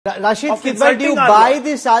Rashid, but do you buy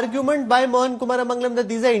this argument by Mohan Kumaramangalam that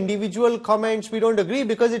these are individual comments, we don't agree?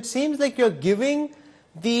 Because it seems like you're giving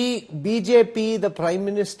the BJP, the Prime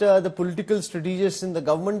Minister, the political strategists in the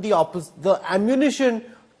government, the ammunition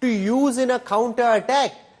to use in a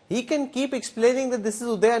counter-attack. He can keep explaining that this is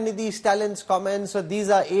Udayanidhi Stalin's comments or these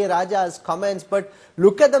are A. Raja's comments, but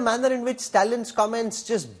look at the manner in which Stalin's comments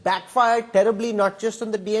just backfired terribly, not just on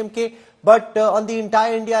the DMK, but on the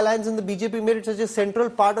entire India alliance, and the BJP made it such a central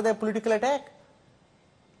part of their political attack.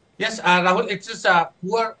 Yes, Rahul, it's just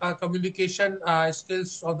poor communication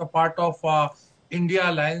skills on the part of India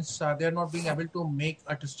alliance. They are not being able to make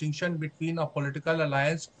a distinction between a political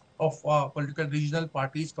alliance of political regional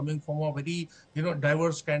parties coming from a very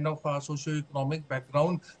diverse kind of socio-economic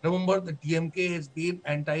background. Remember, the DMK has been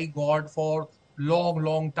anti-God for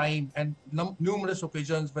long time, and numerous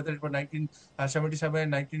occasions, whether it was 1977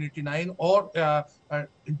 and 1989 or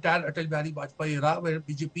entire Atal Bihari Vajpayee era, where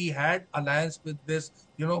BJP had alliance with this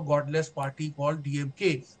godless party called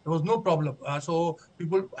DMK. There was no problem. So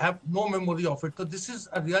people have no memory of it. So this is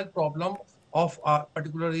a real problem of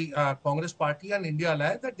particularly Congress party and India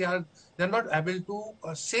alliance, that they are not able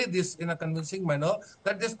to say this in a convincing manner,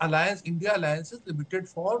 that this alliance, India alliance, is limited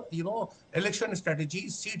for election strategy,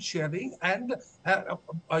 seat sharing, and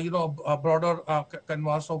a broader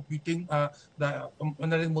canvas of beating the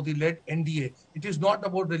Narendra Modi led NDA. It is not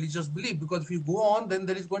about religious belief, because if you go on, then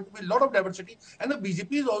there is going to be a lot of diversity, and the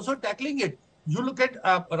BJP is also tackling it. You look at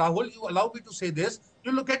Rahul, you allow me to say this.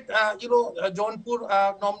 You look at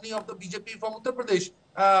Jaunpur nominee of the BJP from Uttar Pradesh,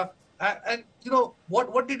 and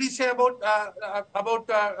what did he say about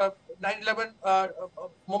 9/11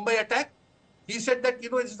 Mumbai attack? He said that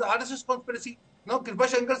it's the RSS conspiracy. Now Kripa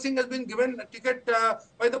Shankar Singh has been given a ticket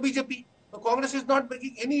by the BJP. The Congress is not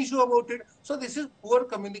making any issue about it. So this is poor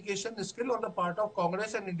communication skill on the part of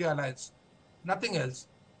Congress and India alliance. Nothing else.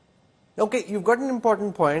 Okay, you've got an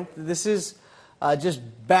important point. This is just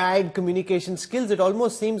bad communication skills. It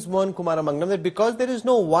almost seems, Mohan Kumaramangalam, that because there is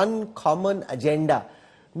no one common agenda,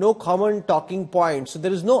 no common talking point, so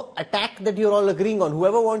there is no attack that you're all agreeing on.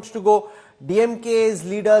 Whoever wants to go, DMK's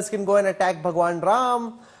leaders can go and attack Bhagwan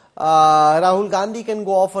Ram, Rahul Gandhi can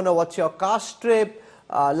go off on a what's your caste trip,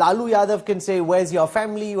 Lalu Yadav can say where's your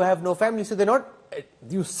family, you have no family. So they're not,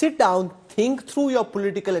 you sit down, think through your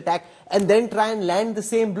political attack, and then try and land the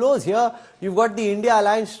same blows. Here, you've got the India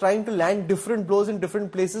alliance trying to land different blows in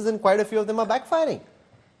different places, and quite a few of them are backfiring.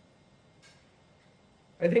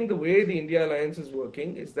 I think the way the India alliance is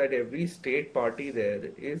working is that every state party there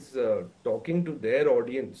is talking to their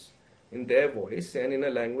audience in their voice and in a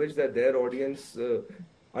language that their audience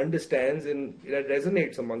understands and that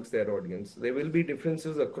resonates amongst their audience. There will be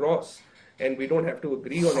differences across, and we don't have to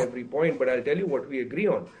agree on every point, but I'll tell you what we agree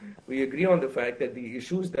on. We agree on the fact that the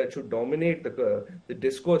issues that should dominate the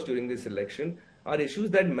discourse during this election are issues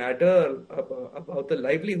that matter about the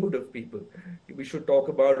livelihood of people. We should talk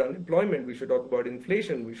about unemployment, we should talk about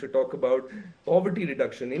inflation, we should talk about poverty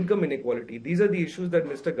reduction, income inequality. These are the issues that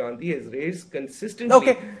Mr. Gandhi has raised consistently,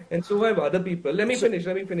 okay, and so have other people. Let me finish,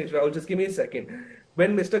 Rahul, just give me a second.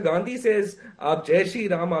 When Mr. Gandhi says, "Aap Jai Shri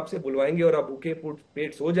Ram aapse bulwayenge aur aap bhuke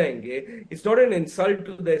pet so jayenge," it's not an insult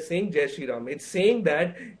to their saying Jai Shri Ram. It's saying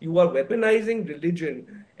that you are weaponizing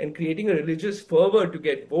religion and creating a religious fervor to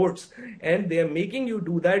get votes, and they are making you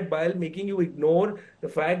do that while making you ignore the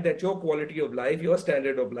fact that your quality of life, your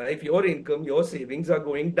standard of life, your income, your savings are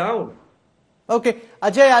going down. Okay,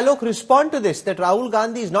 Ajay Alok, respond to this, that Rahul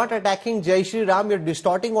Gandhi is not attacking Jai Shri Ram, you're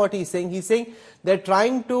distorting what he's saying. He's saying they're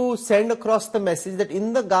trying to send across the message that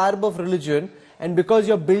in the garb of religion, and because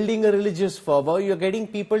you're building a religious fervor, you're getting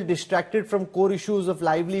people distracted from core issues of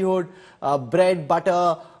livelihood, bread,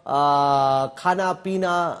 butter, khana,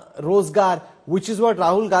 pina, rozgar, which is what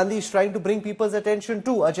Rahul Gandhi is trying to bring people's attention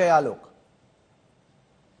to, Ajay Alok.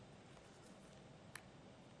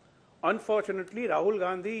 Unfortunately, Rahul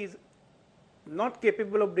Gandhi is not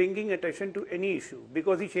capable of bringing attention to any issue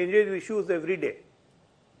because he changes issues every day.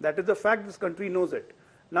 That is the fact, this country knows it.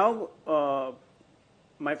 Now,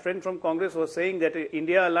 my friend from Congress was saying that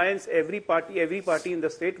India alliance, every party in the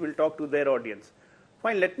state will talk to their audience.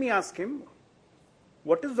 Fine, let me ask him,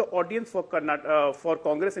 what is the audience for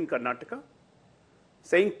Congress in Karnataka?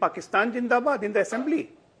 Saying Pakistan Jindabad in the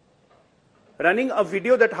assembly. Running a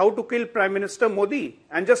video that how to kill Prime Minister Modi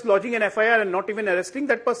and just lodging an FIR and not even arresting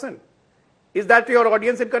that person. Is that your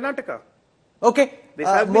audience in Karnataka? Okay,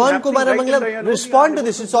 Mohan Kumaramangalam, respond to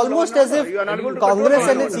this. It's almost as if Congress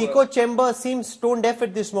and its echo chamber seems tone deaf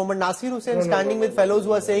at this moment. Nasir Hussain standing with fellows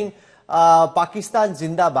who are saying Pakistan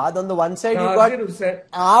Zindabad. On the one side, you've got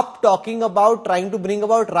AAP talking about trying to bring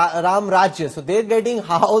about Ram Rajya. So they're getting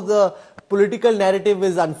how the political narrative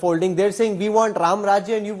is unfolding. They're saying we want Ram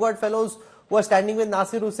Rajya, and you've got fellows who are standing with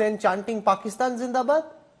Nasir Hussain chanting Pakistan Zindabad.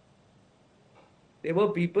 There were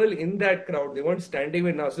people in that crowd. They weren't standing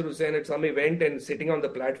with Nasir Hussain at some event and sitting on the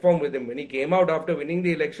platform with him. When he came out after winning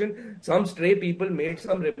the election, some stray people made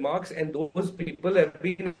some remarks, and those people have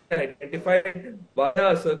been identified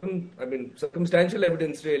via circumstantial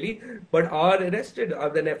evidence, really, but are arrested.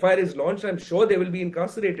 Then FIR is launched. I'm sure they will be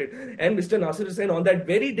incarcerated. And Mr. Nasir Hussain, on that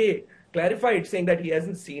very day, clarified, saying that he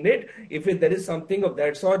hasn't seen it. If there is something of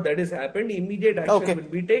that sort that has happened, immediate action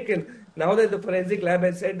will be taken. Now that the forensic lab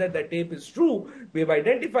has said that tape is true, we have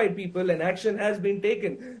identified people and action has been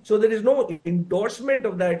taken. So there is no endorsement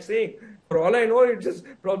of that saying. For all I know, it's just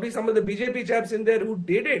probably some of the BJP chaps in there who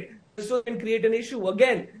did it so they can create an issue.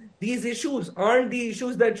 Again, these issues aren't the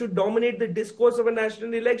issues that should dominate the discourse of a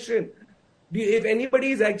national election. If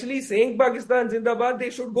anybody is actually saying Pakistan Zindabad, they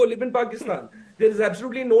should go live in Pakistan. There is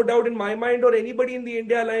absolutely no doubt in my mind or anybody in the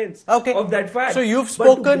India Alliance of that fact. So you've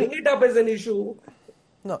spoken. But to bring it up as an issue.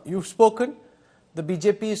 No, you've spoken. The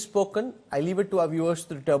BJP has spoken. I leave it to our viewers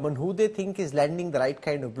to determine who they think is landing the right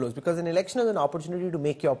kind of blows. Because an election is an opportunity to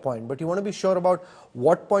make your point. But you want to be sure about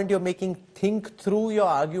what point you're making. Think through your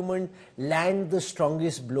argument. Land the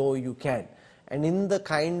strongest blow you can. And in the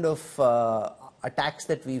kind of attacks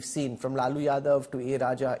that we've seen from Lalu Yadav to A.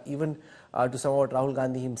 Raja, even to some of what Rahul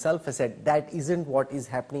Gandhi himself has said, that isn't what is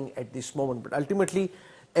happening at this moment. But ultimately,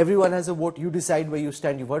 everyone has a vote. You decide where you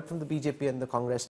stand. You've heard from the BJP and the Congress.